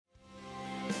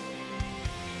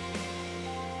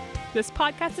This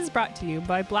podcast is brought to you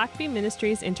by Blackaby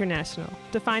Ministries International.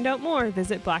 To find out more,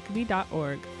 visit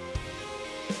blackaby.org.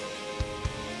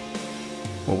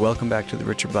 Well, welcome back to the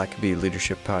Richard Blackaby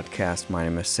Leadership Podcast. My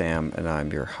name is Sam, and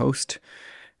I'm your host.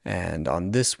 And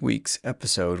on this week's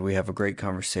episode, we have a great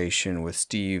conversation with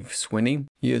Steve Swinney.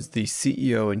 He is the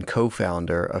CEO and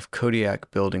co-founder of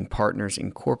Kodiak Building Partners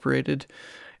Incorporated,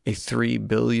 a $3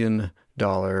 billion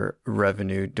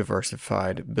revenue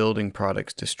diversified building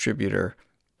products distributor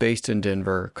based in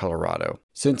Denver, Colorado.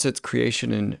 Since its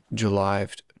creation in July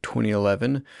of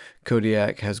 2011,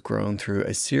 Kodiak has grown through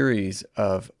a series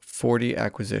of 40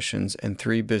 acquisitions and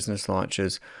 3 business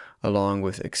launches, along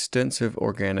with extensive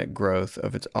organic growth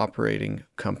of its operating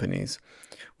companies.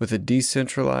 With a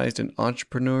decentralized and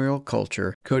entrepreneurial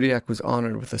culture, Kodiak was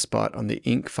honored with a spot on the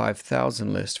Inc.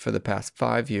 5000 list for the past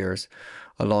 5 years,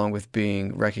 along with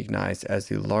being recognized as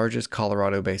the largest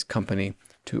Colorado-based company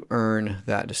to earn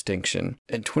that distinction.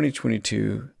 In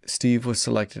 2022, Steve was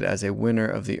selected as a winner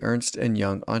of the Ernst &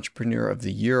 Young Entrepreneur of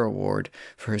the Year Award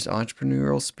for his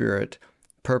entrepreneurial spirit,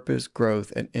 purpose,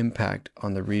 growth, and impact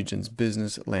on the region's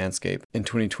business landscape. In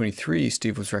 2023,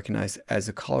 Steve was recognized as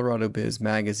a Colorado Biz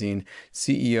Magazine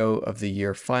CEO of the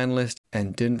Year finalist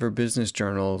and Denver Business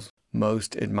Journal's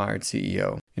Most Admired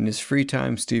CEO. In his free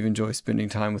time, Steve enjoys spending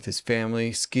time with his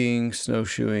family, skiing,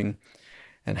 snowshoeing,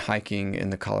 and hiking in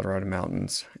the Colorado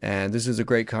mountains. And this is a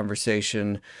great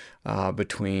conversation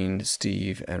between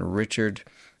Steve and Richard.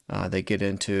 They get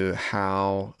into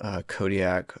how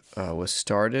Kodiak was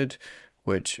started,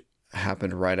 which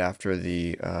happened right after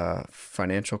the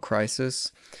financial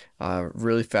crisis.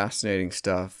 Really fascinating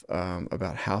stuff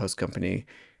about how his company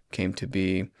came to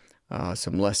be,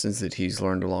 some lessons that he's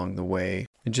learned along the way,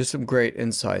 and just some great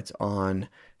insights on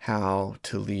how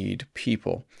to lead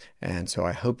people. And so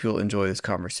I hope you'll enjoy this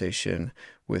conversation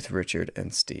with Richard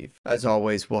and Steve. As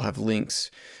always, we'll have links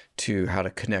to how to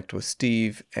connect with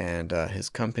Steve and his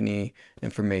company.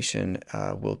 Information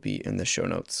will be in the show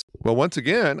notes. Well, once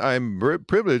again, I'm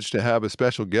privileged to have a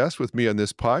special guest with me on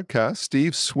this podcast,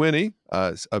 Steve Swinney,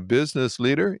 a business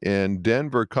leader in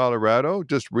Denver, Colorado,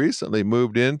 just recently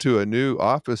moved into a new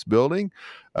office building.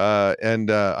 And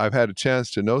I've had a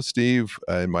chance to know Steve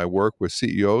in my work with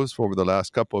CEOs for over the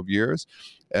last couple of years.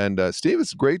 And Steve,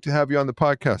 it's great to have you on the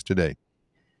podcast today.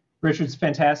 Richard, it's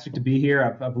fantastic to be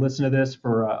here. I've listened to this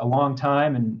for a long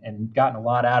time and gotten a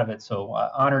lot out of it. So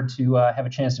honored to have a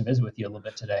chance to visit with you a little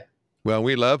bit today. Well,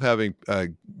 we love having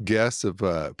guests of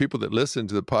people that listen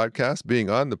to the podcast being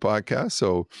on the podcast.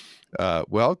 So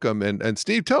welcome. And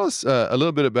Steve, tell us a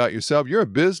little bit about yourself. You're a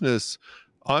business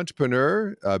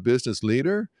entrepreneur, a business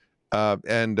leader.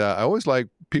 And I always like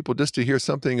people just to hear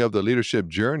something of the leadership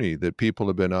journey that people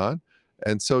have been on.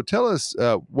 And so tell us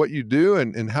what you do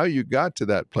and how you got to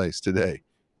that place today.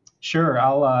 Sure.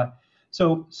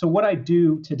 So what I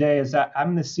do today is that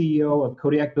I'm the CEO of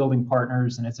Kodiak Building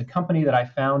Partners, and it's a company that I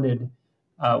founded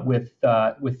with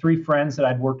 3 friends that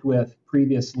I'd worked with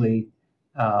previously.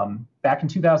 Back in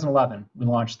 2011, we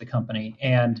launched the company,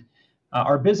 and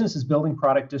our business is building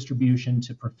product distribution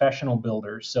to professional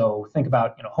builders. So think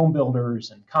about home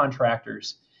builders and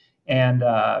contractors, and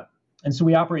so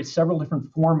we operate several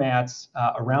different formats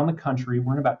around the country.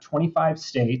 We're in about 25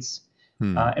 states.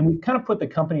 And we've kind of put the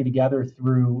company together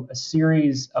through a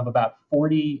series of about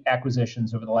 40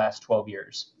 acquisitions over the last 12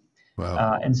 years.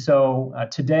 Wow. And so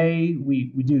today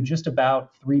we do just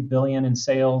about $3 billion in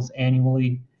sales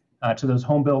annually to those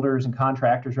home builders and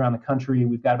contractors around the country.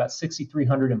 We've got about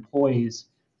 6,300 employees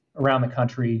around the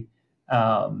country.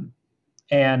 And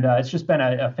it's just been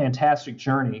a fantastic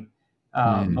journey.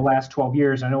 The last 12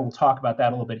 years. I know we'll talk about that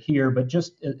a little bit here, but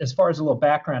just as far as a little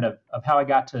background of how I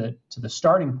got to the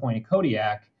starting point at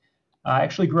Kodiak, I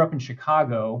actually grew up in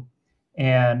Chicago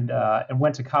and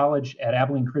went to college at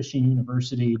Abilene Christian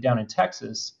University down in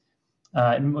Texas,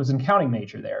 and was an accounting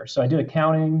major there. So I did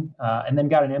accounting and then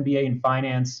got an MBA in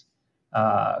finance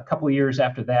a couple of years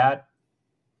after that.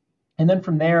 And then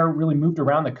from there, really moved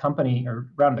around the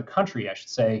country, I should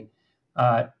say,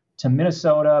 to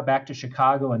Minnesota, back to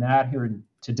Chicago, and then out here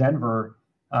to Denver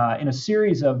in a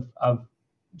series of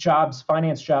jobs,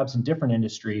 finance jobs in different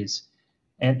industries.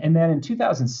 And then in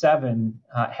 2007,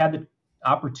 had the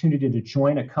opportunity to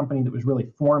join a company that was really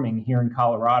forming here in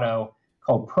Colorado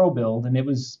called ProBuild. And it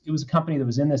was a company that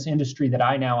was in this industry that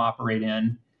I now operate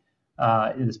in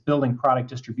this building product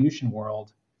distribution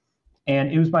world.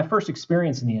 And it was my first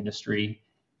experience in the industry.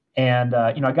 And,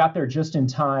 I got there just in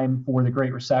time for the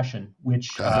Great Recession,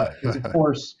 which is, of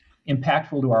course,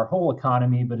 impactful to our whole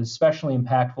economy, but especially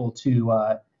impactful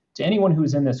to anyone who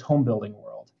is in this home building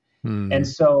world. And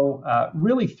so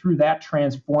really through that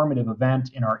transformative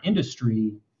event in our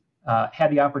industry, had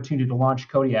the opportunity to launch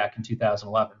Kodiak in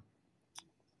 2011.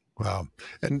 Wow.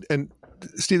 And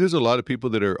Steve, there's a lot of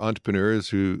people that are entrepreneurs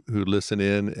who listen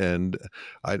in, and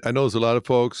I know there's a lot of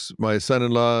folks. My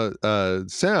son-in-law,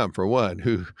 Sam, for one,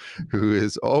 who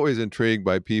is always intrigued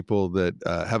by people that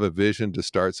have a vision to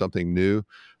start something new.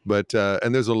 But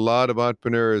and there's a lot of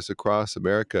entrepreneurs across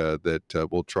America that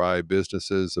will try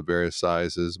businesses of various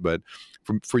sizes. But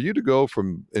for you to go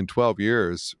from in 12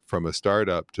 years from a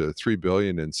startup to 3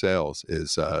 billion in sales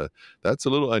is that's a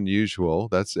little unusual.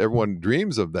 That's everyone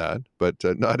dreams of that, but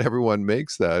not everyone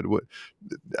makes that.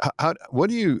 What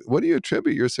do you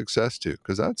attribute your success to?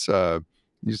 Because that's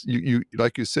you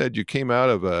like you said, you came out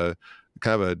of a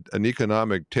kind of an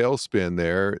economic tailspin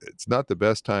there. It's not the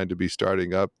best time to be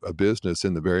starting up a business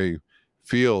in the very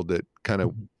field that kind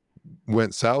of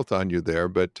went south on you there.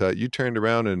 But you turned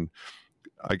around and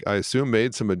I assume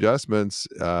made some adjustments,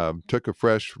 took a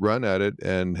fresh run at it,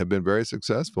 and have been very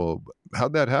successful.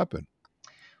 How'd that happen?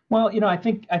 Well, I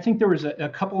think there was a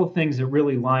couple of things that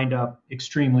really lined up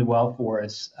extremely well for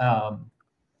us.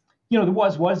 There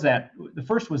was that the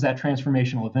first was that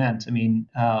transformational event. I mean,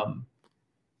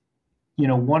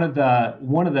 one of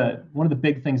the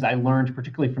big things I learned,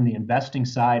 particularly from the investing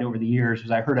side over the years,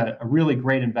 was I heard a really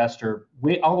great investor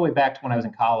all the way back to when I was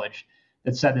in college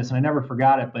that said this, and I never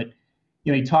forgot it. But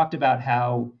he talked about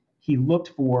how he looked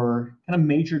for kind of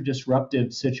major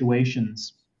disruptive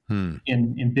situations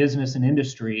in business and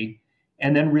industry,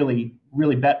 and then really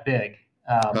bet big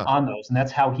on those, and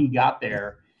that's how he got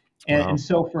there. And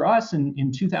so for us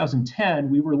in 2010,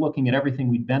 we were looking at everything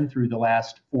we'd been through the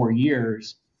last 4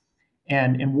 years.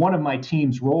 And one of my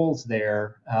team's roles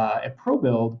there at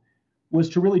ProBuild was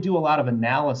to really do a lot of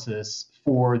analysis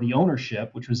for the ownership,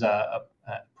 which was a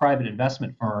private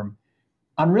investment firm,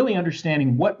 on really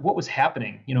understanding what was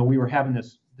happening. We were having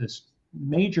this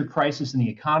major crisis in the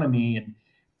economy, and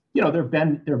there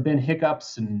have been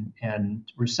hiccups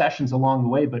and recessions along the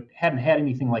way, but hadn't had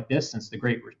anything like this since the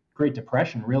Great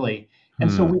Depression, really.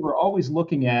 And so we were always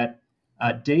looking at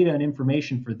data and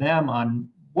information for them on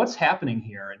what's happening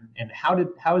here and how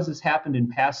has this happened in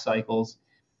past cycles.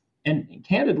 And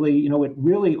candidly, it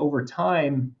really over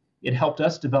time, it helped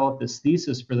us develop this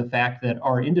thesis for the fact that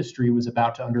our industry was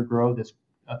about to undergo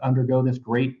this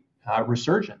great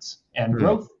resurgence and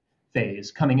growth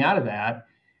phase coming out of that.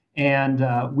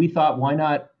 And we thought, why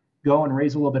not go and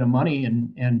raise a little bit of money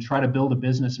and try to build a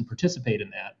business and participate in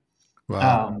that.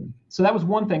 Wow. So that was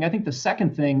one thing. I think the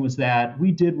second thing was that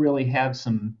we did really have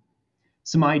some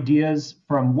ideas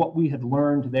from what we had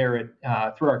learned there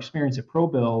through our experience at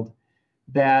ProBuild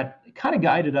that kind of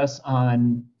guided us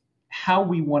on how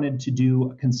we wanted to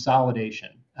do a consolidation.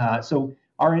 So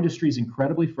our industry is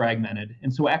incredibly fragmented,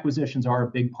 and so acquisitions are a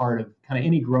big part of kind of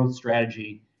any growth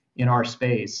strategy in our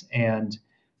space. And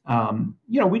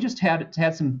we just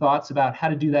had some thoughts about how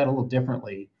to do that a little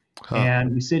differently.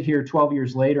 And we sit here 12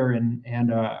 years later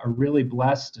and are really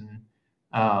blessed and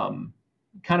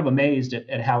kind of amazed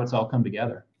at how it's all come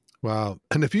together. Wow.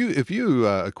 And if you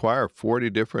acquire 40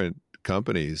 different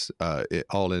companies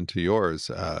all into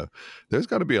yours, there's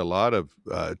got to be a lot of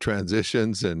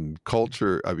transitions and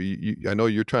culture. I mean, I know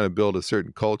you're trying to build a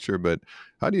certain culture, but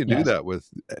how do you do that with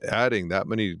adding that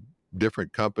many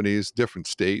different companies, different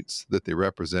states that they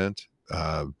represent?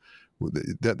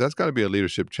 That's got to be a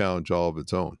leadership challenge all of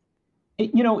its own.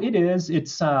 It is.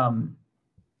 It's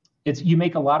you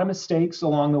make a lot of mistakes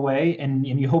along the way, and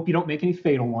you hope you don't make any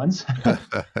fatal ones. But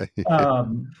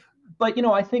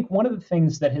I think one of the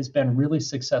things that has been really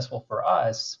successful for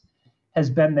us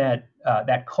has been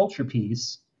that culture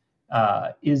piece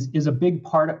is a big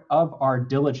part of our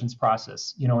diligence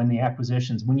process. In the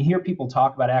acquisitions, when you hear people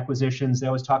talk about acquisitions, they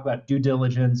always talk about due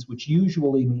diligence, which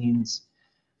usually means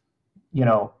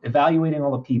evaluating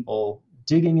all the people,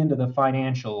 digging into the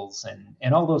financials,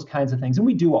 and all those kinds of things, and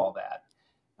we do all that.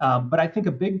 But I think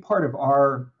a big part of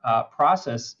our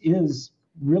process is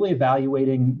really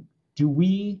evaluating: do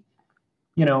we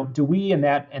and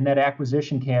that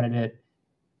acquisition candidate,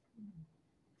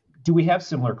 do we have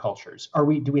similar cultures?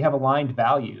 Do we have aligned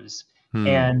values?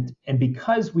 And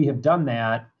because we have done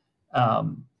that,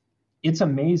 it's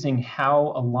amazing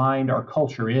how aligned our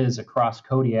culture is across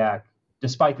Kodiak,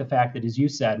 despite the fact that, as you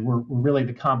said, we're really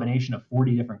the combination of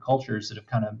 40 different cultures that have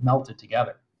kind of melted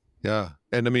together. Yeah.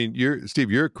 And I mean,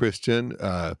 Steve, you're a Christian,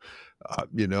 and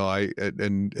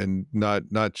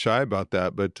not shy about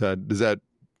that, but does that,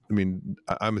 I mean,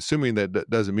 I'm assuming that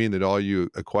doesn't mean that all you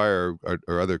acquire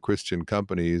are other Christian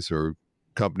companies or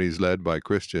companies led by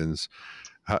Christians.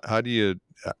 How do you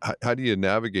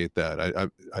navigate that?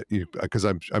 Because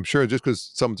I'm sure just because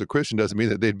someone's a Christian doesn't mean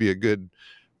that they'd be a good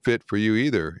fit for you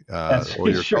either. That's Or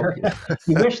your sure. culture.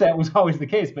 You wish that was always the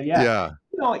case, but yeah. Yeah.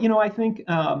 I think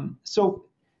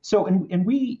and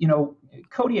we,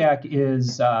 Kodiak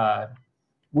is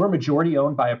we're majority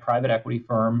owned by a private equity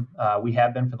firm. We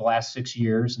have been for the last 6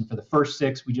 years, and for the first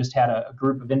 6, we just had a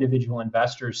group of individual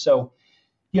investors. So,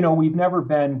 we've never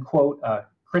been, quote, a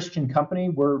Christian company.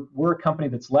 We're a company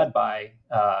that's led by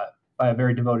a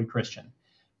very devoted Christian.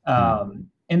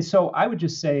 And so I would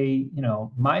just say,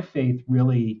 my faith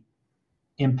really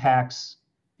impacts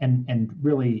and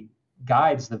really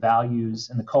guides the values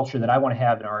and the culture that I want to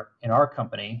have in our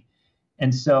company.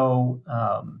 And so,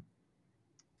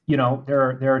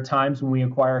 there are times when we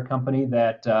acquire a company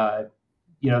that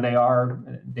they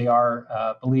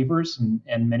are believers,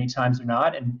 and many times they're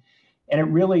not. And it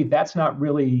really, that's not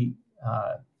really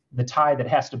the tie that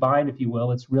has to bind, if you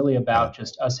will. It's really about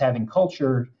just us having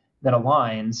culture that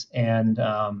aligns, and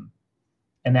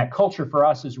that culture for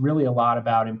us is really a lot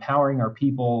about empowering our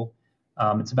people.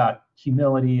 It's about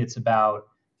humility. It's about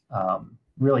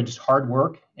really just hard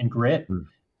work and grit,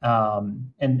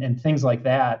 and things like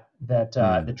that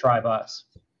drive us.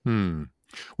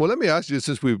 Well, let me ask you,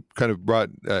 since we've kind of brought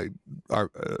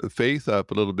our faith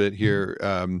up a little bit here,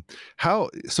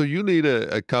 so you lead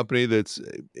a company that's,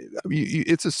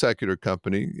 it's a secular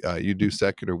company. You do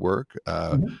secular work.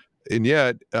 And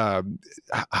yet, how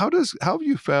have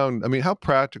you found, how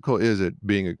practical is it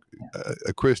being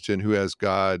a Christian who has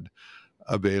God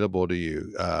available to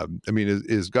you?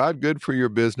 Is God good for your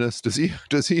business? Does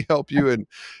he help you? And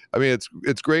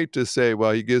it's great to say,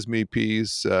 well, he gives me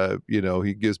peace,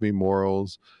 he gives me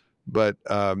morals, but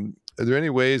are there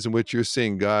any ways in which you're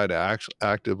seeing God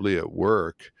actively at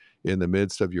work in the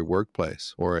midst of your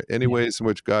workplace, or any ways in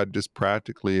which God just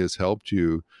practically has helped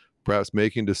you, perhaps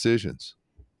making decisions?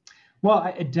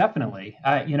 Well, definitely.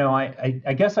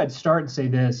 I guess I'd start and say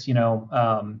this.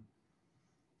 When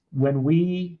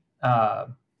we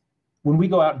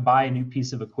go out and buy a new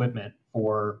piece of equipment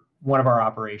for one of our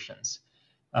operations,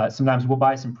 sometimes we'll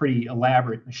buy some pretty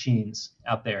elaborate machines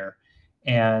out there.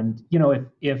 And,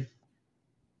 if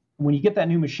when you get that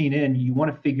new machine in, you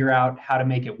want to figure out how to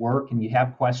make it work, and you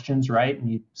have questions, right?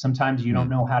 And sometimes you don't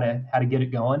know how to get it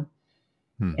going.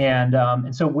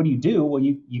 And so what do? Well,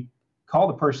 you call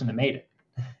the person that made it.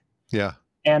 Yeah.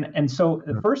 And so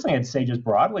the first thing I'd say just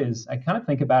broadly is I kind of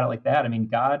think about it like that.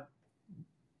 God,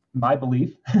 my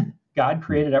belief, God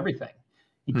created everything.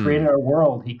 He created our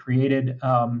world. He created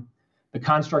the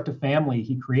construct of family.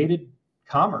 He created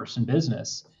commerce and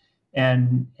business.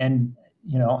 And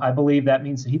I believe that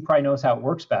means that he probably knows how it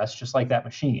works best, just like that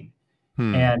machine.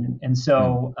 And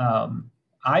so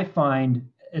I find,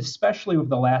 especially over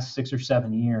the last 6 or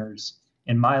 7 years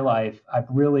in my life, I've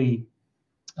really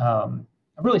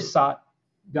sought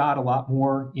God a lot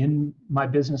more in my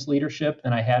business leadership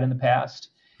than I had in the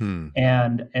past.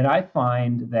 And I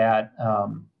find that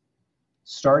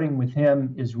starting with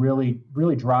him is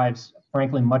really drives,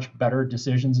 frankly, much better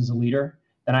decisions as a leader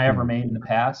than I ever made in the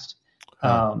past.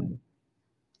 And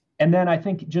then I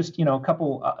think just, a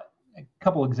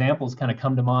couple examples kind of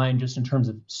come to mind just in terms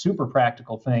of super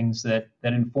practical things that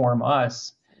inform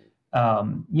us.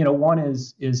 One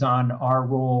is on our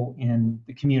role in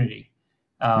the community.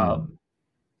 I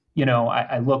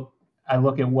look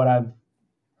at what I've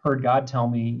heard God tell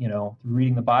me, through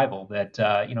reading the Bible, that,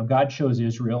 God chose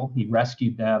Israel, he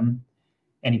rescued them,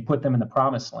 and he put them in the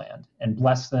promised land and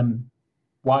blessed them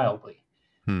wildly.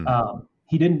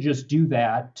 He didn't just do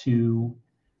that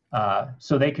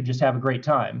so they could just have a great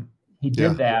time. He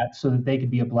did that so that they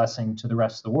could be a blessing to the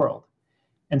rest of the world.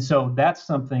 And so that's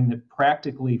something that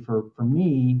practically for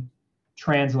me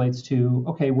translates to,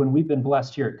 okay, when we've been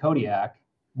blessed here at Kodiak,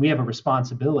 we have a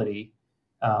responsibility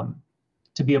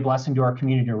to be a blessing to our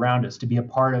community around us, to be a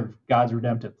part of God's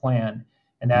redemptive plan.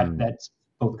 And that's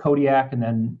both Kodiak and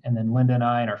then Linda and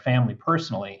I and our family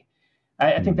personally.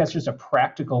 I think that's just a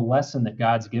practical lesson that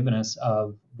God's given us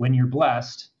of when you're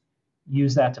blessed,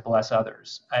 use that to bless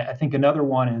others. I think another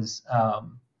one is, I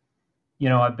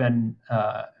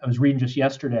was reading just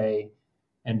yesterday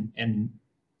and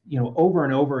over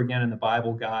and over again in the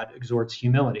Bible, God exhorts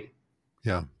humility.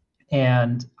 Yeah.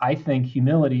 And I think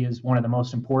humility is one of the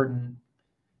most important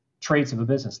traits of a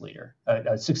business leader,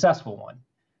 a successful one.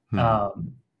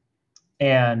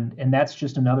 And that's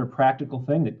just another practical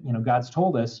thing that, God's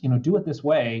told us, do it this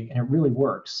way, and it really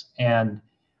works. And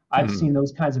I've seen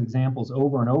those kinds of examples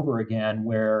over and over again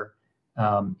where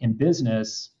in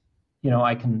business,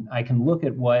 I can look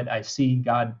at what I see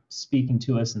God speaking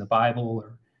to us in the Bible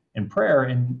or in prayer,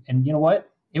 and you know what?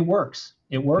 It works.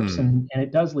 It works, and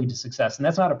it does lead to success. And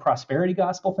that's not a prosperity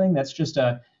gospel thing. That's just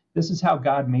this is how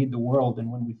God made the world.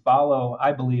 And when we follow,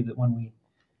 I believe that when we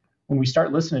when we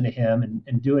start listening to him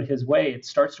and do it his way, it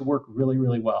starts to work really,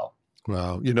 really well.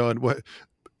 Wow. And what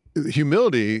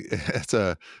humility, it's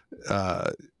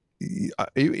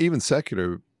even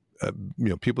secular,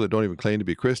 people that don't even claim to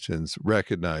be Christians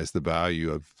recognize the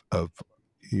value of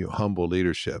humble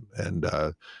leadership and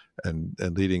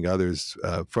leading others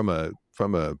from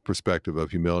a perspective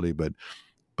of humility. But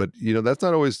that's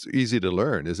not always easy to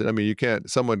learn, is it? I mean,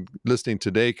 someone listening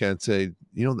today can't say,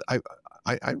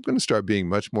 I'm going to start being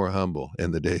much more humble in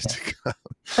the days to come.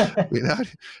 I mean,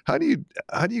 how do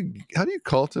you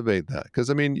cultivate that?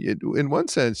 Because I mean, in one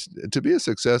sense, to be a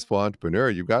successful entrepreneur,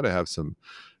 you've got to have some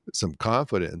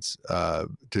confidence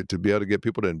to be able to get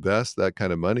people to invest that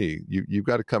kind of money. You've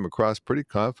got to come across pretty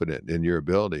confident in your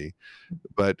ability,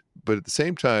 but at the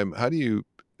same time, how do you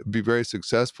be very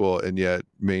successful and yet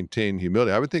maintain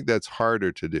humility? I would think that's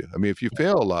harder to do. I mean, if you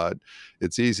fail a lot,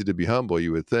 it's easy to be humble,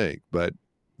 you would think, but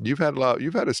you've had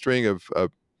a string of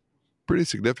pretty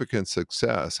significant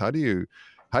success. How do you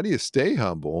stay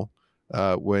humble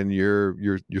when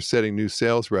you're setting new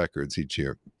sales records each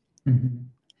year? Mm-hmm.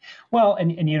 Well,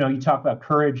 and you talk about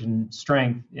courage and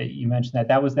strength. You mentioned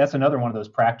that's another one of those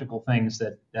practical things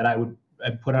that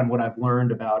I'd put on what I've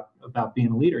learned about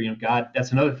being a leader. God,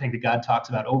 that's another thing that God talks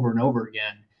about over and over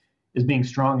again, is being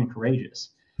strong and courageous.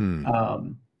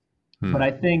 But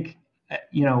I think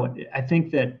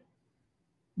that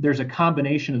there's a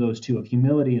combination of those two, of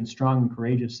humility and strong and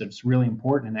courageous, that's really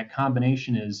important. And that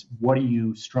combination is, what are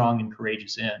you strong and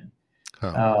courageous in?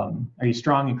 Are you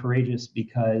strong and courageous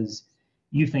because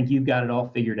you think you've got it all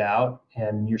figured out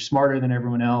and you're smarter than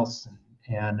everyone else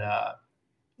and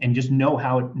just know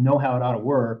how it ought to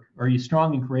work? Or are you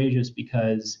strong and courageous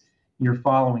because you're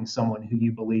following someone who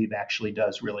you believe actually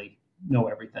does really know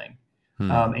everything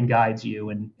and guides you?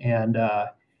 And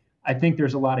I think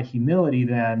there's a lot of humility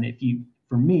then,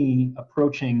 for me,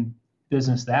 approaching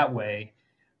business that way,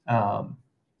 and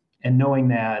knowing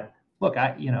that, look,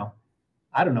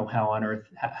 I don't know how on earth,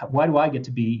 why do I get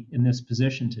to be in this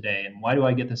position today? And why do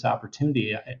I get this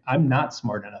opportunity? I'm not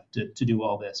smart enough to do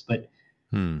all this, but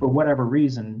for whatever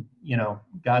reason,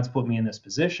 God's put me in this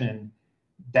position.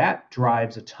 That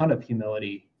drives a ton of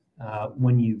humility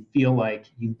when you feel like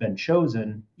you've been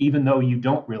chosen, even though you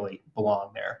don't really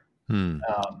belong there.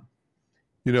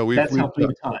 That's helped me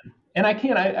a ton. And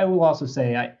I will also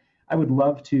say, I would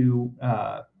love to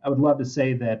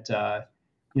say that,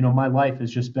 my life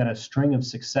has just been a string of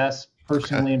success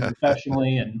personally and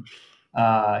professionally. And,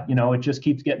 it just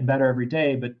keeps getting better every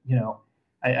day. But,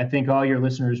 I think all your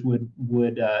listeners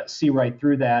would see right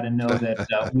through that and know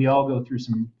that we all go through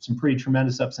some pretty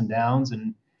tremendous ups and downs.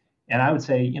 And I would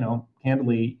say,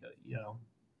 candidly,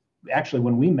 actually,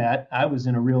 when we met, I was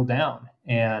in a real down.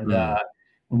 And,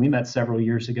 when we met several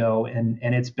years ago, and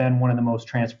it's been one of the most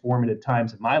transformative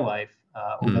times of my life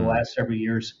over the last several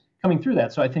years coming through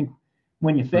that. So I think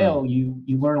when you fail, you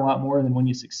learn a lot more than when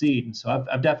you succeed. And so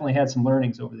I've definitely had some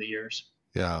learnings over the years.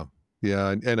 Yeah.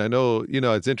 Yeah. And I know,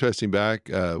 it's interesting, back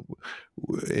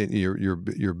in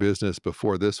your business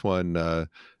before this one, I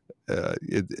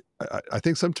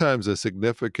think sometimes a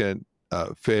significant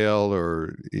fail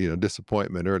or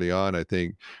disappointment early on, I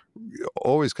think,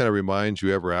 always kind of reminds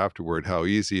you ever afterward how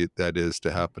easy that is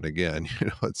to happen again.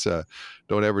 It's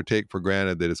don't ever take for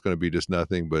granted that it's going to be just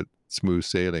nothing but smooth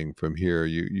sailing from here.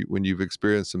 You when you've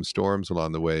experienced some storms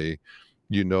along the way,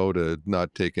 to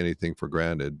not take anything for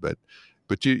granted. But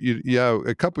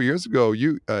a couple of years ago,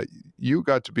 you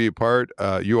got to be a part.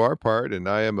 You are part, and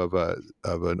I am of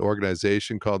an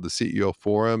organization called the CEO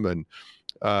Forum, and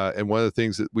one of the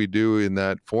things that we do in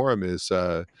that forum is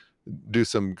do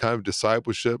some kind of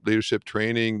discipleship, leadership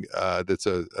training. That's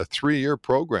a 3-year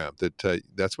program.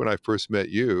 That's when I first met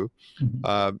you.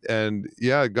 And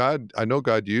yeah, I know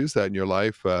God used that in your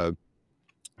life.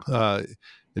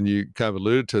 And you kind of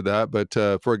alluded to that, but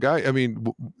for a guy, I mean,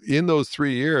 in those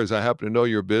 3 years, I happen to know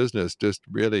your business just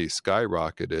really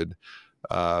skyrocketed.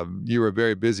 You were a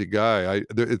very busy guy.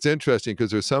 It's interesting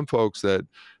because there's some folks that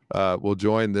will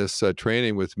join this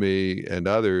training with me and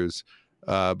others,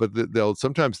 but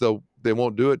they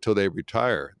won't do it till they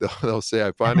retire. They'll say,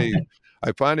 I finally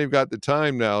got the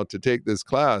time now to take this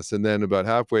class, and then about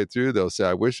halfway through, they'll say,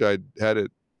 I wish I'd had it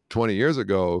 20 years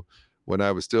ago when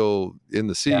I was still in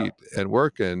the seat and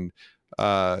working,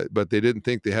 but they didn't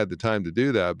think they had the time to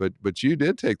do that. But you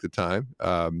did take the time,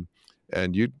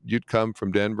 and you'd come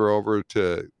from Denver over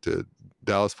to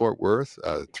Dallas Fort Worth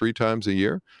 3 times a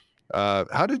year.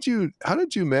 How did you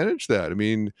manage that? I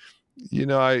mean,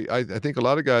 I think a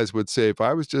lot of guys would say, if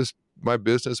I was just, my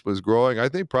business was growing, I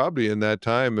think probably in that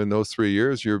time, in those 3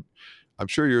 years, I'm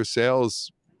sure your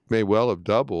sales may well have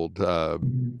doubled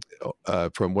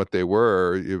from what they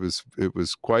were. It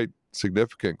was quite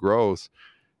significant growth,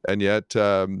 and yet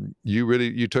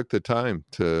you took the time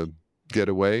to get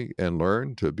away and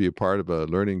learn, to be a part of a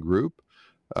learning group.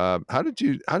 How did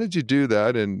you do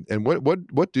that, and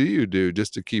what do you do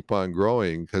just to keep on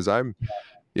growing? Because I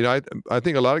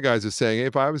think a lot of guys are saying, hey,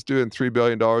 if I was doing $3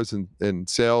 billion in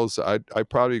sales, I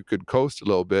probably could coast a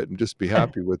little bit and just be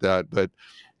happy with that. But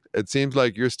it seems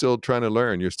like you're still trying to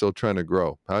learn, you're still trying to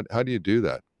grow. How do you do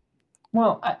that?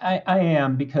 Well, I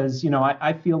am, because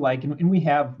I feel like, and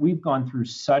we've gone through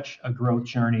such a growth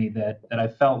journey that I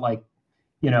felt like,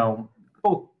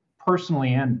 both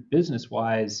personally and business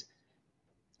wise,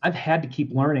 I've had to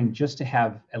keep learning just to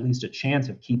have at least a chance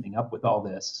of keeping up with all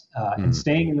this, and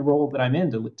staying in the role that I'm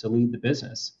in to lead the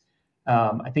business.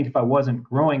 I think if I wasn't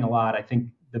growing a lot, I think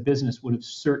the business would have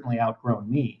certainly outgrown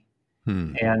me.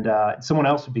 And someone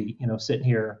else would be, sitting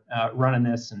here running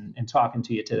this and talking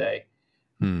to you today.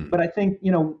 But I think,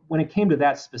 when it came to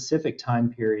that specific time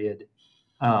period,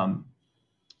 I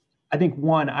think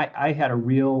I had a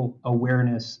real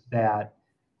awareness that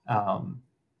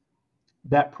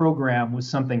that program was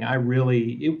something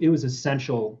it was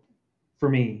essential for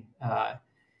me. It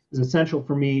was essential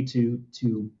for me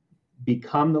to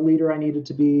become the leader I needed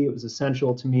to be. It was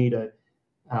essential to me to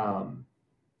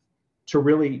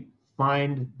really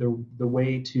find the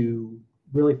way to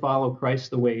really follow Christ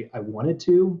the way I wanted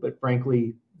to, but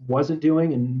frankly wasn't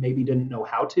doing and maybe didn't know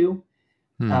how to.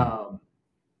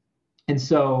 And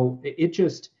so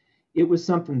it was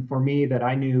something for me that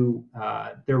I knew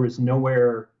there was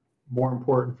nowhere more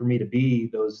important for me to be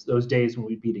those days when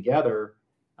we'd be together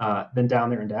than down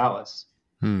there in Dallas.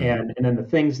 And then the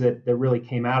things that really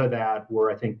came out of that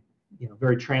were, I think,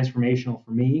 very transformational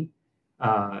for me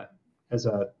as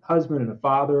a husband and a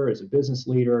father, as a business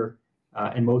leader,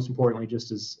 and most importantly,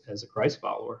 just as a Christ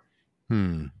follower.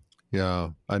 Yeah,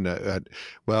 I know that.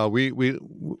 Well, we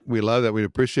love that. We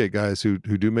appreciate guys who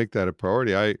do make that a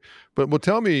priority. But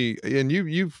tell me, and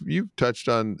you've touched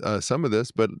on some of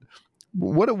this, but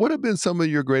what have been some of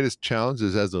your greatest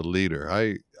challenges as a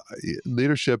leader?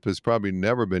 Leadership has probably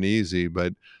never been easy,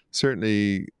 but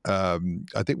certainly I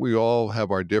think we all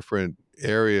have our different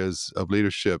areas of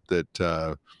leadership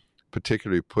that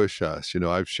particularly push us.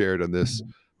 I've shared on this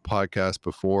podcast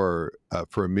before,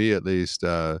 for me at least,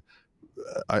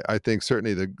 I think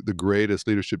certainly the greatest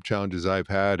leadership challenges I've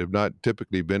had have not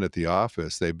typically been at the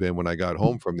office. They've been when I got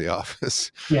home from the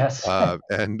office. Yes.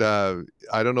 And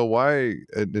I don't know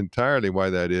entirely why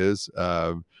that is.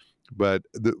 But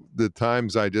the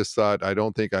times I just thought, I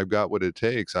don't think I've got what it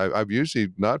takes. I've usually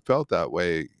not felt that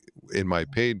way in my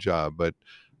paid job, but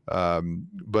I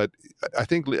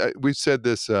think we've said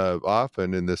this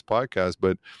often in this podcast,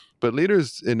 but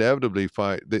leaders inevitably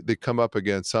find they come up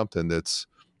against something that's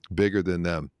bigger than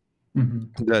them.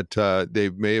 That they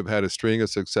may have had a string of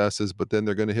successes, but then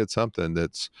they're going to hit something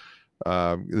that's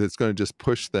going to just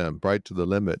push them right to the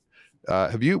limit.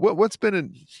 Have you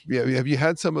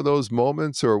had some of those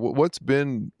moments, or what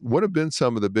have been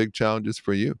some of the big challenges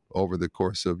for you over the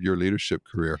course of your leadership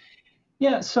career?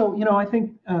 Yeah, so I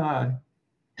think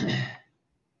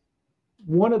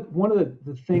one of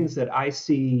the things that I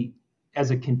see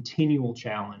as a continual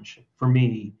challenge for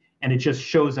me, and it just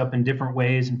shows up in different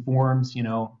ways and forms,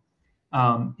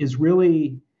 is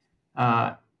really,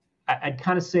 I'd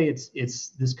kind of say it's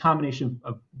this combination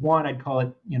of one, I'd call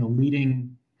it,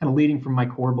 leading from my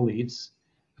core beliefs,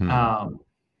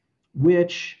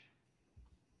 which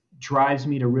drives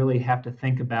me to really have to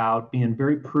think about being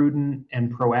very prudent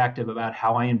and proactive about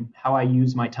how I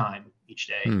use my time each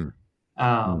day.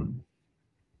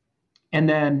 And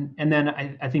then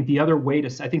I think the other way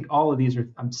I think all of these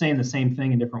I'm saying the same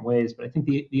thing in different ways, but I think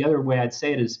the other way I'd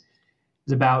say it is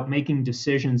about making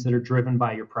decisions that are driven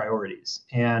by your priorities.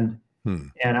 And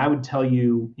I would tell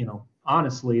you,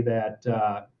 honestly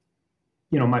that,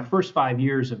 my first 5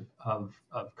 years of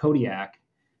Kodiak,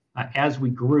 as we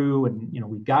grew and,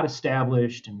 we got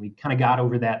established and we kind of got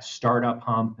over that startup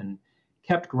hump and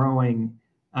kept growing,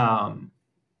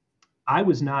 I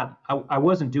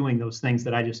wasn't doing those things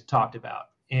that I just talked about.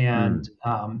 And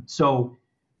so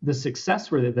the success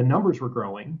the numbers were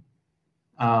growing,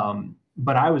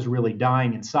 but I was really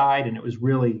dying inside, and it was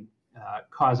really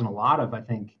causing a lot of, I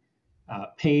think,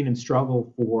 pain and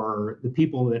struggle for the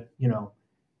people that,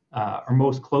 are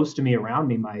most close to me, around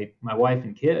me, my wife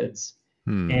and kids.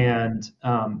 And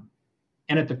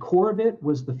at the core of it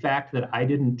was the fact that I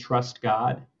didn't trust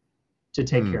God to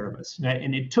take care of us.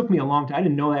 And it took me a long time. I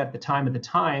didn't know that at the time. At the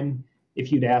time, if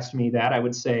you'd asked me that, I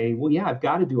would say, well, yeah, I've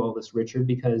got to do all this, Richard,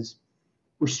 because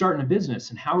we're starting a business.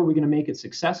 And how are we going to make it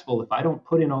successful if I don't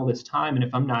put in all this time and if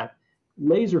I'm not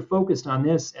laser focused on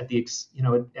this at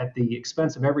at the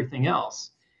expense of everything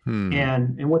else.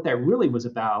 And what that really was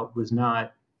about was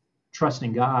not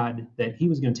trusting God that he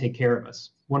was going to take care of us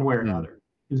one way or another.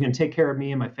 He was going to take care of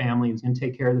me and my family. He was going to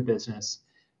take care of the business.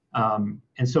 And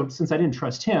so since I didn't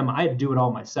trust him, I had to do it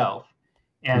all myself.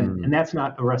 And that's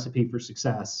not a recipe for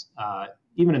success,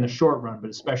 even in the short run, but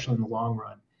especially in the long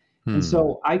run. And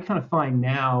so I kind of find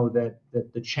now that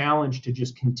the challenge to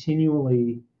just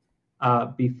continually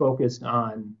be focused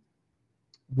on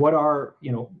what are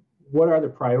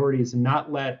the priorities, and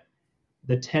not let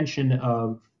the tension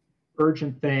of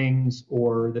urgent things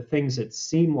or the things that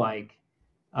seem like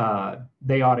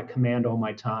they ought to command all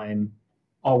my time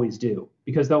always do,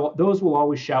 because those will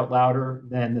always shout louder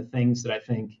than the things that I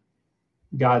think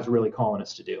God's really calling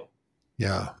us to do.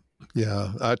 Yeah.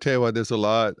 Yeah. I tell you what, there's a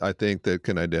lot I think that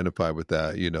can identify with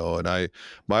that, and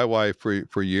my wife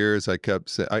for years, I kept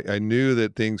saying, I knew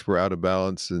that things were out of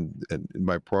balance and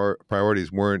my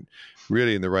priorities weren't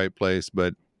really in the right place,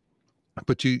 but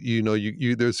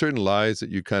you there's certain lies that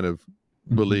you kind of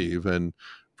believe. And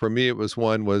for me, it was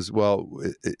well,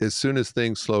 as soon as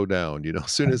things slow down,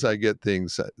 as soon as I get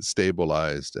things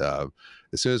stabilized,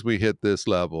 as soon as we hit this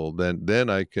level, then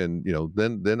I can,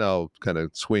 then I'll kind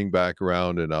of swing back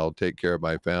around and I'll take care of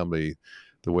my family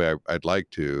the way I'd like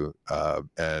to.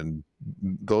 And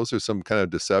those are some kind of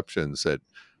deceptions that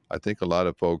I think a lot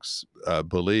of folks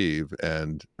believe.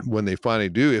 And when they finally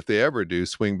do, if they ever do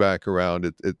swing back around,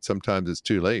 it sometimes it's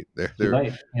too late.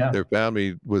 Their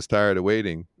family was tired of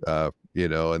waiting,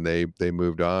 and they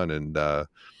moved on. And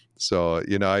so,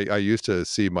 I used to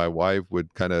see my wife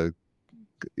would kind of,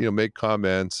 make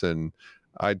comments, and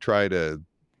I'd try to,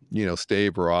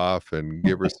 stave her off and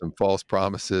give her some false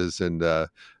promises. And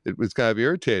it was kind of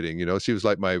irritating. She was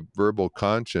like my verbal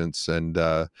conscience. And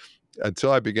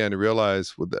until I began to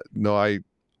realize,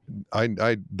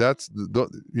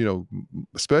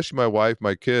 especially my wife,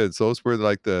 my kids, those were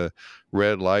like the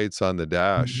red lights on the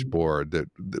dashboard that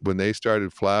when they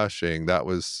started flashing, that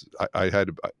was, I had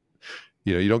to,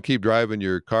 you don't keep driving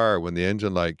your car when the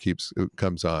engine light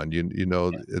comes on,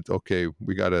 it's okay.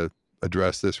 We got to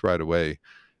address this right away.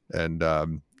 And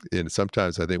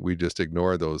sometimes I think we just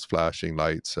ignore those flashing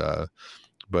lights.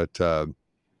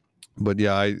 But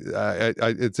yeah,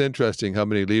 it's interesting how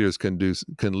many leaders can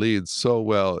lead so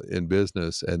well in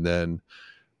business and then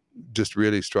just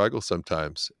really struggle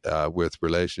sometimes with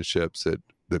relationships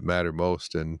that matter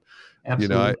most. And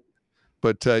Absolutely.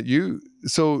 but tell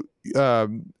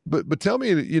me,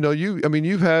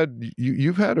 you've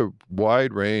had a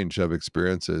wide range of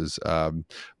experiences.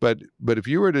 But if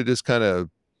you were to just kind of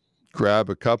grab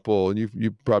a couple, and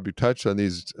you probably touched on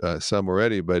these some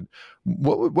already, but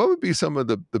what would be some of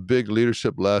the big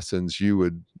leadership lessons you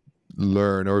would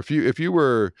learn? Or if you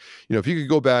were, if you could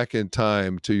go back in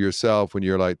time to yourself when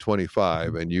you're like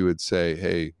 25 and you would say,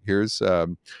 hey, here's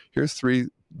 3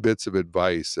 bits of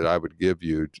advice that I would give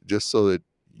you just so that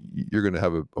you're going to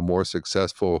have a more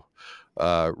successful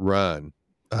run.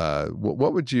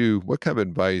 What kind of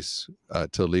advice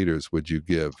to leaders would you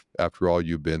give after all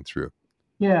you've been through?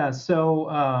 Yeah. So,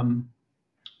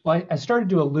 I started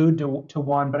to allude to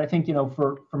one, but I think,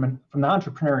 from the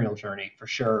entrepreneurial journey, for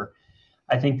sure,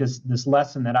 I think this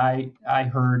lesson that I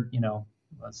heard,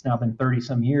 it's now been 30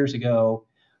 some years ago,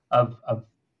 of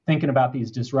thinking about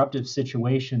these disruptive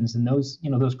situations, and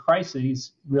those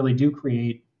crises really do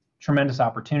create tremendous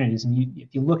opportunities. And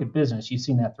if you look at business, you've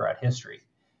seen that throughout history,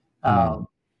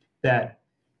 that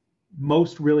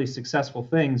most really successful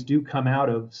things do come out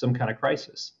of some kind of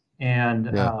crisis. And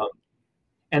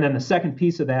then the second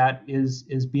piece of that is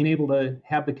being able to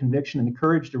have the conviction and the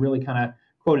courage to really kind of,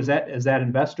 quote, as that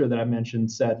investor that I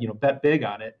mentioned said, bet big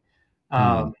on it.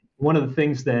 One of the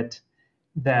things that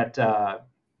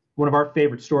one of our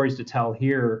favorite stories to tell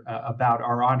here about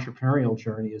our entrepreneurial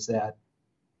journey is that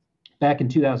back in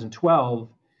 2012,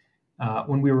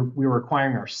 when we were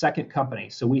acquiring our second company,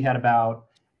 so we had about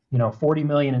 40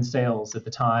 million in sales at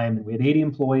the time, and we had 80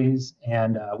 employees,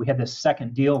 and we had this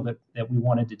second deal that we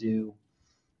wanted to do.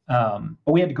 But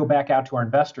we had to go back out to our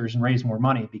investors and raise more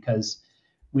money because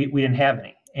we didn't have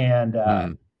any.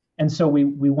 And so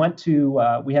we went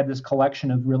to, we had this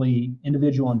collection of really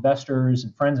individual investors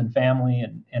and friends and family.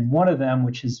 And one of them,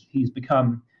 he's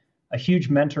become a huge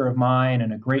mentor of mine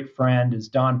and a great friend, is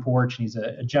Don Porch. And he's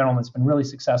a gentleman that's been really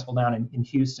successful down in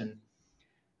Houston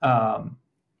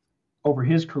over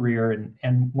his career.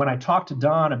 And when I talked to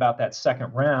Don about that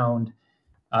second round,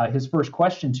 his first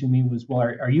question to me was, well,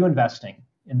 are you investing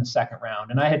in the second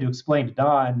round? And I had to explain to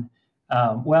Don,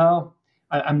 well,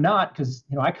 I'm not, because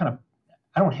I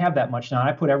don't have that much now.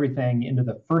 I put everything into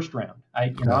the first round.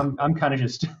 I'm kind of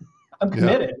just I'm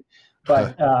committed,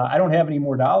 but I don't have any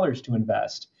more dollars to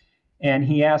invest. And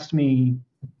he asked me,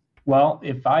 well,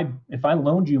 if I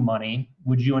loaned you money,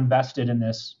 would you invest it in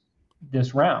this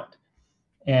round?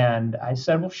 And I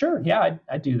said, well, sure, yeah,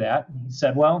 I'd do that. And he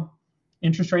said, well,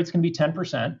 interest rates can be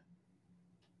 10%.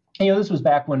 This was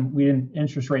back when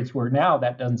interest rates were, now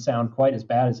that doesn't sound quite as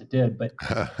bad as it did, but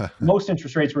most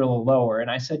interest rates were a little lower. And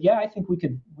I said, yeah, I think we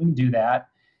can do that.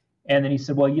 And then he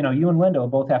said, well, you and Linda will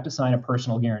both have to sign a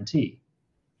personal guarantee.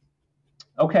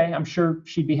 Okay, I'm sure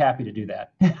she'd be happy to do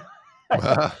that.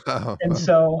 Wow. And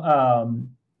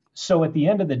so at the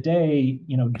end of the day,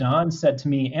 Don said to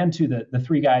me and to the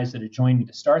three guys that had joined me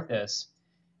to start this,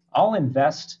 I'll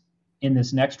invest in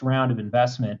this next round of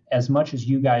investment as much as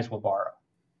you guys will borrow.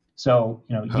 So,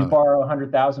 you borrow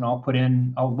 100,000,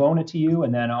 I'll loan it to you,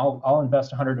 and then I'll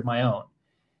invest 100 of my own.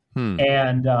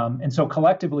 And so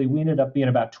collectively, we ended up being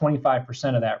about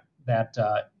 25% of that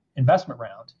investment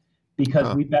round,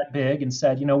 because we bet big and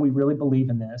said, we really believe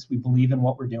in this. We believe in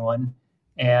what we're doing,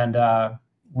 and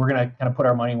we're going to kind of put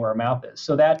our money where our mouth is.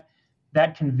 So that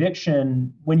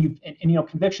conviction,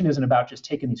 conviction isn't about just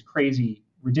taking these crazy,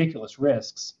 ridiculous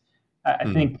risks.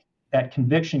 I think that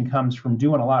conviction comes from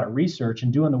doing a lot of research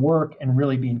and doing the work and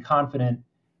really being confident,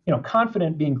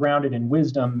 being grounded in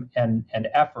wisdom and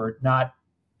effort, not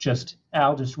just,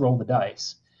 I'll just roll the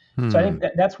dice. So I think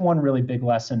that's one really big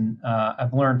lesson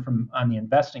I've learned on the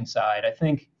investing side. I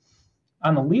think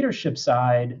on the leadership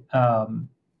side,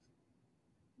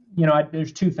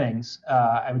 there's two things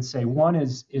I would say. One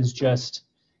is just,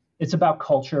 it's about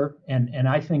culture. And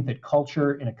I think that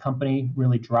culture in a company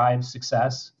really drives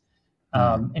success.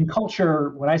 And culture,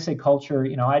 when I say culture,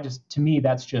 to me,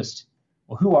 that's just,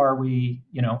 well, who are we?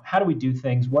 How do we do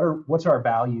things? What's our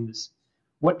values?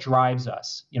 What drives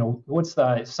us? What's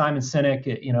the Simon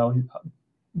Sinek,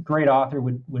 great author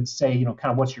would say, kind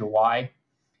of what's your why?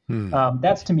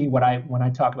 That's to me when I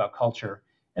talk about culture.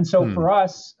 And so for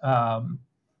us,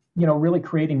 really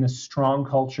creating this strong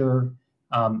culture,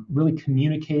 really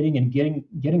communicating and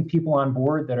getting people on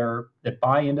board that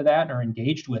buy into that and are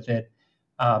engaged with it.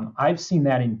 I've seen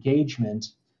that engagement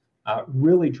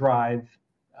really drive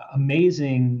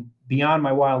amazing, beyond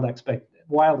my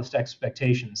wildest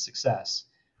expectations, success.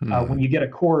 When you get a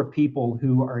core of people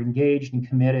who are engaged and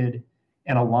committed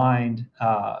and aligned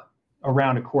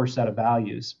around a core set of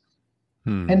values.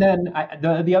 And then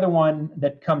the other one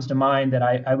that comes to mind that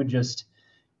I would just,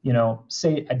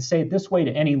 I'd say it this way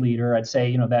to any leader. I'd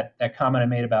say, that comment I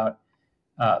made about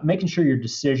making sure your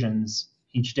decisions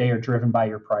each day are driven by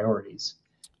your priorities.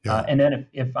 Yeah. And then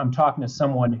if I'm talking to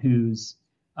someone who's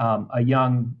a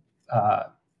young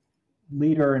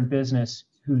leader in business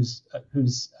who's a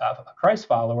Christ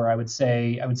follower, I would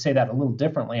say that a little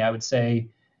differently. I would say,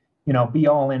 be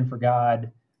all in for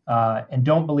God, and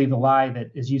don't believe the lie that,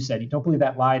 as you said, you don't believe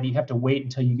that lie that you have to wait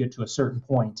until you get to a certain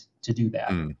point to do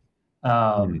that.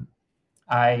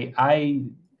 I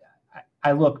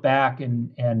look back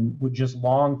and would just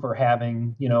long for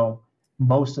having,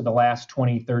 most of the last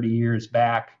 20, 30 years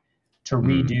back to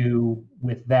redo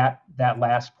with that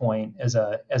last point as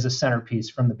a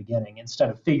centerpiece from the beginning, instead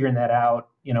of figuring that out,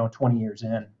 20 years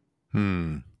in.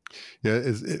 Yeah,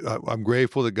 I'm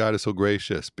grateful that God is so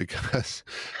gracious, because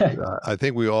I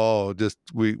think we all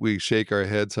we shake our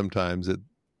head sometimes at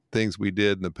things we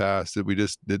did in the past that we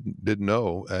just didn't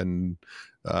know, and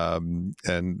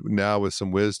now with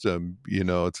some wisdom,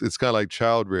 it's kind of like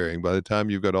child rearing. By the time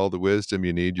you've got all the wisdom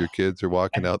you need, your kids are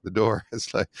walking out the door.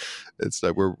 It's like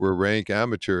we're rank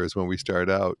amateurs when we start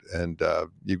out, and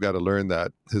you've got to learn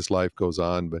that as life goes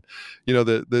on. But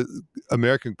the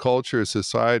American culture,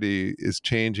 society is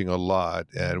changing a lot,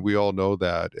 and we all know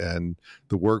that, and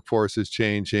the workforce is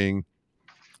changing.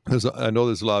 I know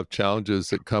there's a lot of challenges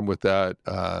that come with that.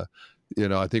 I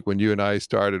think when you and I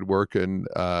started working,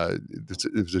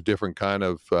 it was a different kind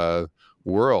of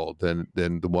world than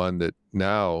the one that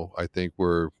now I think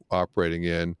we're operating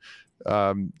in.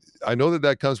 I know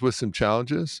that comes with some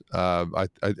challenges. I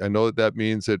know that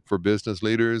means that for business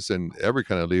leaders and every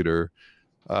kind of leader,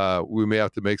 we may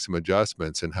have to make some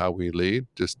adjustments in how we lead,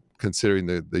 just considering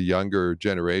the younger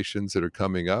generations that are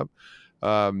coming up.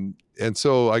 And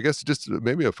so I guess just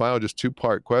maybe a final, just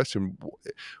two-part question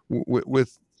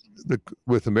with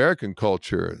American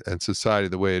culture and society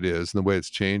the way it is and the way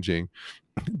it's changing,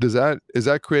 is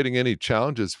that creating any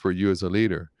challenges for you as a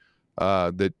leader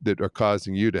that are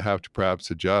causing you to have to perhaps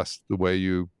adjust the way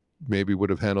you maybe would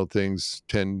have handled things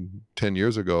 10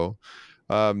 years ago?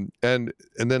 And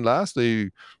then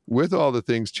lastly, with all the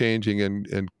things changing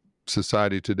in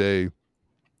society today,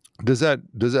 does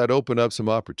that open up some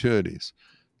opportunities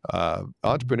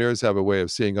Entrepreneurs have a way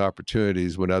of seeing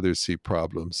opportunities when others see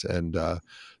problems. And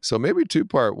so maybe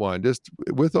two-part one, just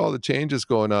with all the changes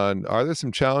going on, are there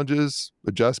some challenges,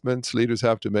 adjustments leaders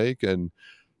have to make? And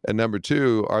number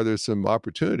two, are there some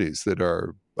opportunities that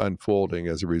are unfolding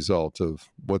as a result of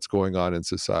what's going on in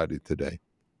society today?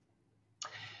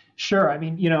 Sure. I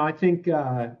mean, I think,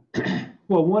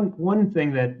 well, one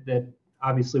thing that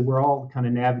obviously we're all kind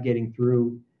of navigating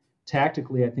through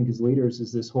tactically, I think, as leaders,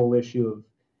 is this whole issue of,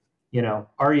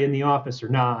 are you in the office or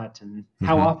not, and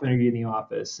how Mm-hmm. often are you in the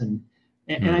office, and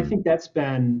I think that's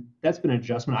been an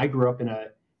adjustment. I grew up in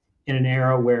an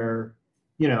era where,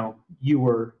 you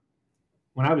were,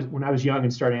 when I was young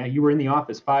and starting out, you were in the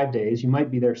office 5 days. You might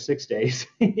be there 6 days.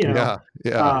 Yeah,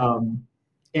 yeah,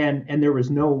 And there was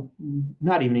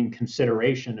not even in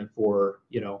consideration for,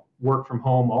 work from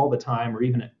home all the time, or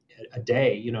even a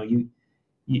day.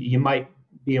 You might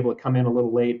be able to come in a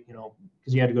little late,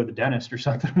 because you had to go to the dentist or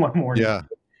something one morning. yeah,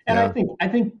 And yeah. I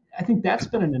think that's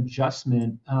been an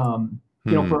adjustment.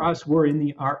 For us, we're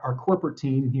our corporate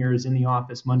team here is in the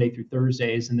office Monday through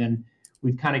Thursdays, and then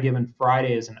we've kind of given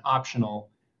Friday as an optional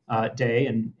day,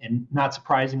 and not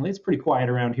surprisingly, it's pretty quiet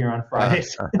around here on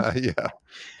Fridays. Yeah.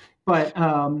 But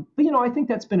I think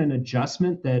that's been an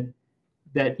adjustment that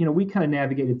we kind of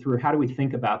navigated through. How do we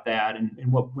think about that?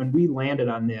 And when we landed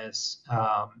on this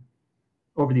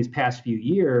over these past few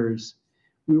years,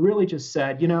 we really just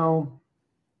said,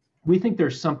 we think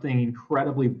there's something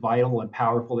incredibly vital and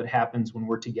powerful that happens when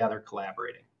we're together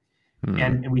collaborating.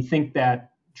 And we think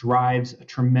that drives a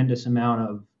tremendous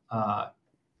amount of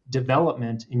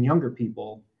development in younger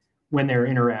people when they're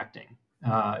interacting,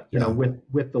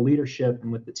 with the leadership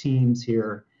and with the teams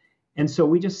here. And so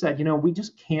we just said, we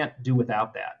just can't do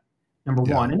without that, number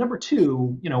one. And number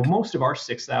two, most of our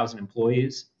 6,000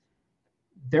 employees,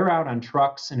 they're out on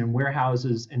trucks and in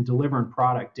warehouses and delivering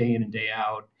product day in and day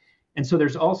out. And so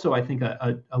there's also, I think,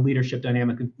 a leadership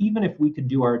dynamic of, even if we could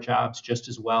do our jobs just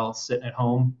as well sitting at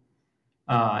home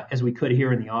as we could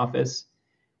here in the office,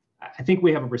 I think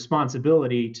we have a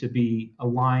responsibility to be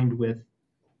aligned with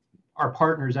our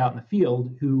partners out in the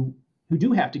field who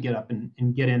do have to get up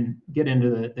and get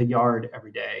into the yard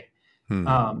every day.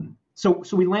 So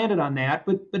we landed on that,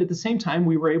 but at the same time,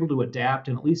 we were able to adapt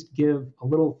and at least give a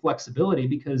little flexibility,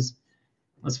 because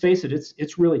let's face it,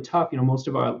 it's really tough.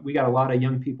 We got a lot of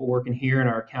young people working here in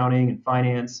our accounting and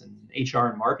finance and HR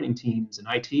and marketing teams and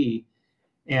IT,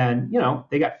 and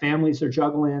they got families they're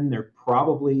juggling. They're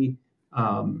probably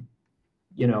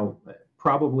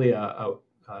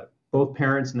both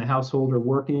parents in the household are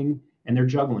working, and they're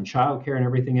juggling childcare and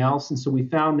everything else. And so we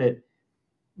found that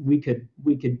we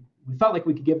felt like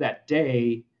we could give that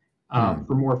day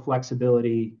for more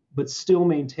flexibility, but still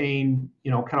maintain,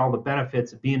 kind of all the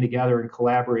benefits of being together and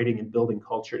collaborating and building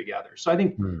culture together. So I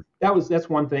think that's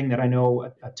one thing that I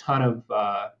know a ton of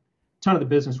the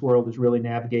business world is really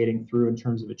navigating through in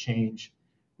terms of a change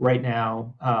right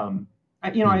now.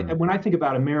 When I think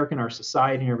about America and our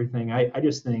society and everything, I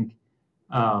just think,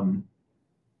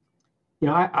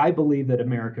 I believe that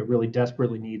America really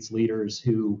desperately needs leaders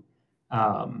who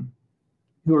are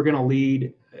going to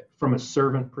lead from a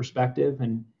servant perspective.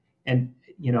 And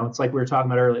it's like we were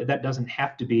talking about earlier, that doesn't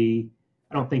have to be,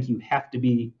 I don't think you have to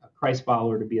be a Christ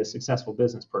follower to be a successful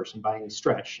business person by any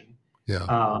stretch. And,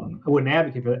 I wouldn't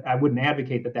advocate for that. I wouldn't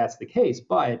advocate that that's the case,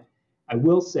 but I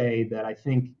will say that I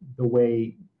think the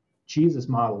way Jesus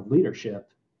modeled leadership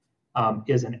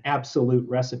is an absolute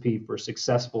recipe for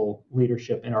successful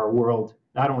leadership in our world,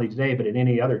 not only today, but at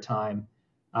any other time.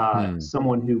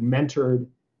 Someone who mentored,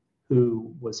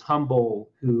 who was humble,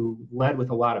 who led with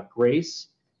a lot of grace,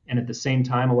 and at the same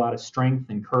time, a lot of strength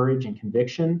and courage and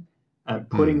conviction.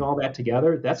 Putting all that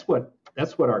together, that's what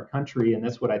our country, and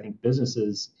that's what I think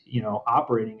businesses,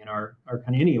 operating in our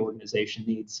kind of any organization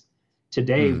needs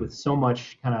today, with so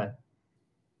much kind of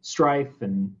strife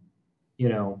and,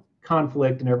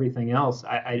 conflict and everything else.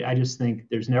 I just think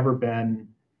there's never been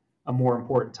a more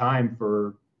important time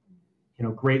for,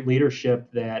 great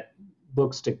leadership that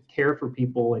looks to care for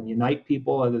people and unite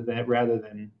people rather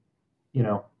than,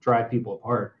 drive people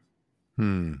apart.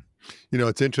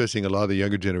 It's interesting. A lot of the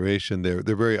younger generation, they're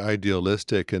very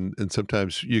idealistic, and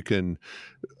sometimes you can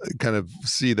kind of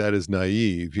see that as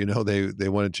naive. They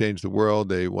want to change the world.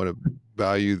 They want to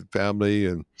value the family,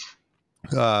 and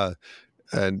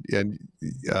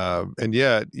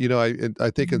yet, I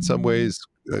think in some ways,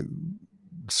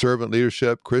 servant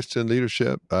leadership, Christian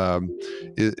leadership,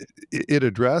 it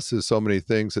addresses so many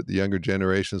things that the younger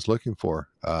generation is looking for.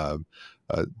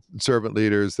 Servant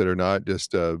leaders that are not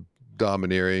just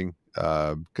domineering,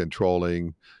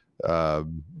 controlling,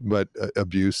 but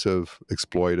abusive,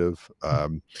 exploitive.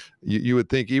 You would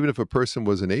think even if a person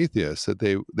was an atheist, that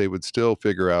they would still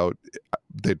figure out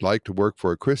they'd like to work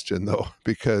for a Christian, though,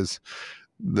 because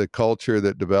the culture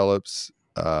that develops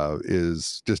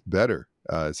is just better.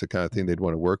 It's the kind of thing they'd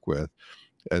want to work with.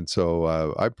 And so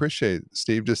I appreciate,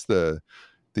 Steve, just the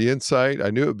insight.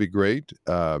 I knew it would be great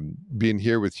being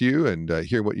here with you and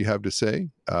hear what you have to say.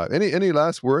 Any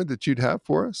last word that you'd have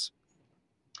for us?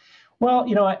 Well,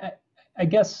 I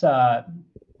guess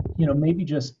maybe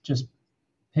just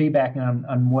piggybacking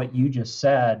on what you just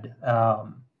said.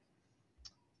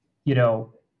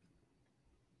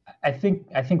 I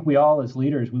think we all as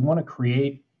leaders, we want to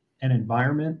create an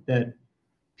environment that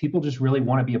people just really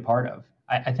want to be a part of.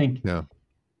 I think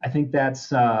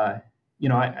that's I've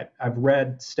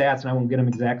read stats and I won't get them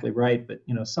exactly right, but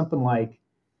something like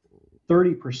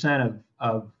 30%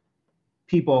 of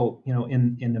people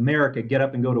in America get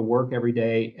up and go to work every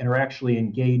day and are actually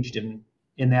engaged in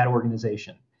that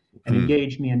organization. And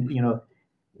engaged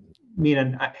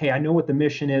meaning, hey, I know what the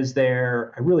mission is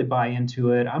there. I really buy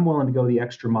into it. I'm willing to go the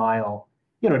extra mile,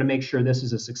 to make sure this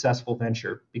is a successful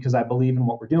venture because I believe in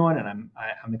what we're doing and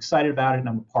I'm excited about it and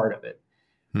I'm a part of it.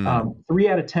 3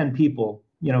 out of 10 people,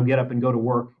 get up and go to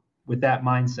work with that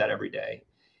mindset every day.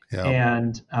 Yeah.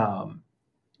 And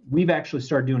we've actually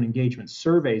started doing engagement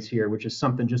surveys here, which is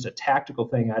something, just a tactical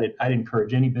thing I'd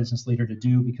encourage any business leader to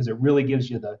do because it really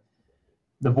gives you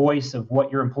the voice of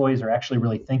what your employees are actually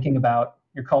really thinking about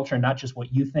your culture and not just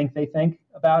what you think they think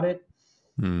about it.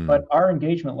 But our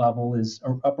engagement level is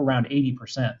up around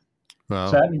 80%.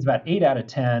 Wow. So that means about 8 out of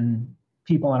 10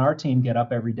 people on our team get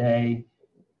up every day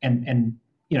and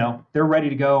they're ready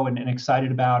to go and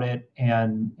excited about it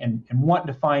and wanting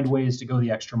to find ways to go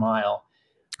the extra mile.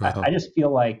 Uh-huh. I just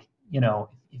feel like,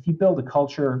 if you build a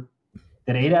culture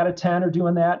that 8 out of 10 are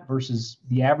doing that versus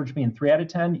the average being 3 out of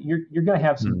 10, you're going to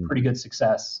have some pretty good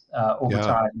success over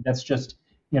time. That's just,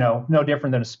 no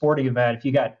different than a sporting event. If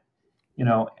you got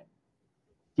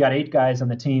 8 guys on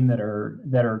the team that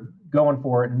are going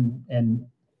for it and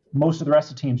most of the rest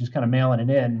of the team's just kind of mailing it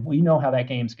in, well, how that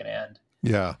game's going to end.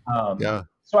 Yeah.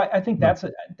 So I think that's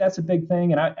a big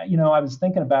thing. And I was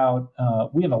thinking about,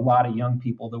 we have a lot of young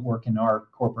people that work in our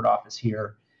corporate office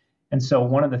here. And so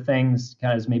one of the things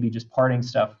kind of is maybe just parting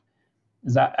stuff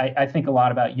is I think a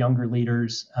lot about younger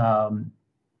leaders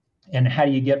and how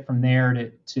do you get from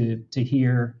there to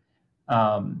here.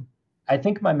 I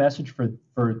think my message for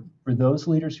those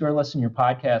leaders who are listening to your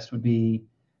podcast would be,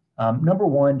 number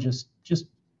one, just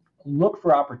look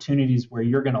for opportunities where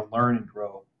you're going to learn and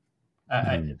grow.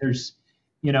 There's,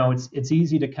 it's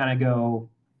easy to kind of go,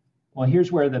 well,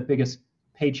 here's where the biggest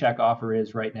paycheck offer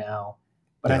is right now.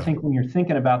 But I think when you're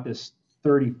thinking about this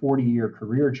 30, 40-year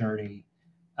career journey,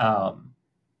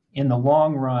 in the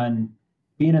long run,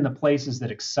 being in the places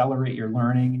that accelerate your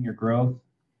learning and your growth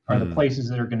are the places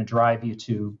that are going to drive you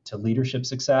to leadership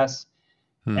success.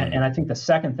 And I think the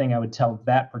second thing I would tell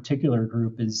that particular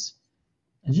group is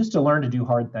just to learn to do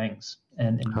hard things.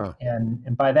 And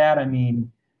by that, I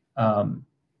mean, for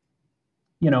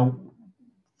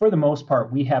the most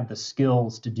part, we have the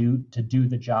skills to do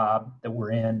the job that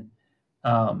we're in.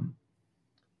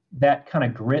 That kind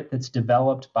of grit that's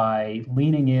developed by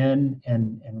leaning in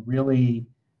and really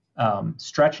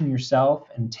stretching yourself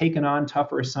and taking on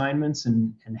tougher assignments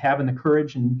and having the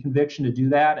courage and conviction to do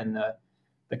that, and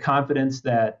the confidence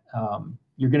that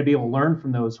you're going to be able to learn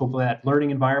from those, hopefully that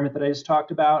learning environment that I just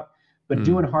talked about. But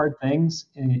doing hard things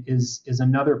is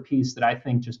another piece that I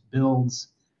think just builds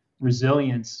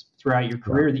resilience throughout your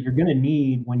career that you're going to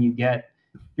need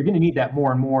you're going to need that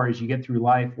more and more as you get through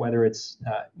life, whether it's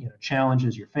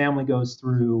challenges your family goes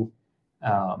through,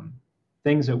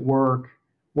 things at work,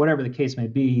 whatever the case may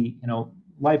be.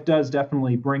 Life does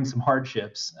definitely bring some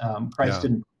hardships. Christ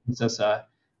didn't promise us a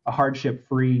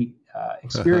hardship-free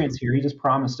experience here. He just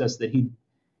promised us that he'd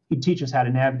teach us how to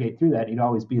navigate through that. He'd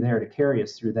always be there to carry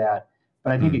us through that.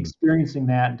 But I think experiencing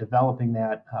that and developing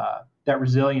that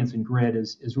resilience and grit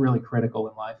is really critical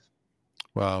in life.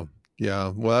 Wow.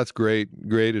 Yeah. Well, that's great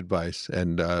advice.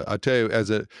 And I'll tell you,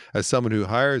 as someone who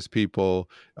hires people,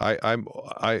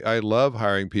 I love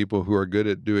hiring people who are good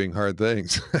at doing hard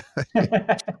things,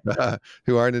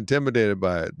 who aren't intimidated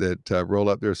by it, that roll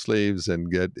up their sleeves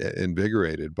and get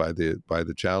invigorated by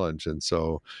the challenge. And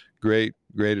so, great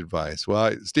advice.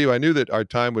 Well, Steve, I knew that our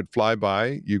time would fly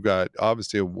by. You've got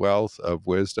obviously a wealth of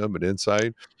wisdom and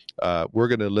insight. We're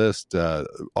going to list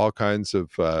all kinds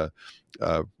of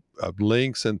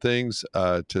links and things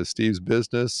to Steve's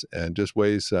business and just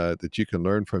ways that you can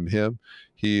learn from him.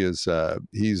 He's done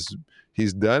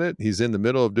it. He's in the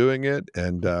middle of doing it,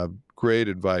 and great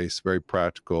advice, very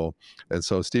practical. And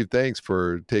so, Steve, thanks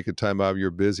for taking time out of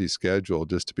your busy schedule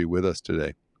just to be with us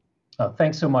today.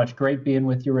 Thanks so much. Great being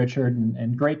with you, Richard,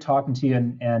 and great talking to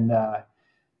you. And I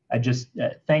just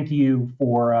thank you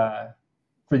for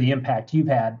the impact you've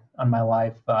had on my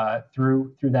life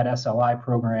through that SLI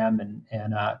program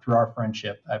and through our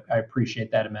friendship. I appreciate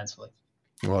that immensely.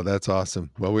 Well, that's awesome.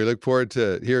 Well, we look forward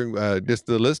to hearing, just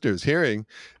the listeners hearing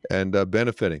and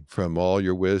benefiting from all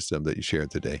your wisdom that you shared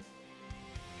today.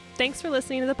 Thanks for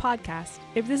listening to the podcast.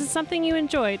 If this is something you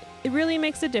enjoyed, it really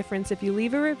makes a difference if you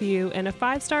leave a review and a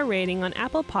 5-star rating on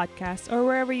Apple Podcasts or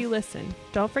wherever you listen.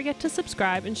 Don't forget to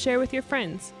subscribe and share with your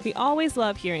friends. We always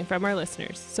love hearing from our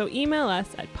listeners, so email us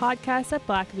at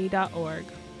podcast@blackaby.org.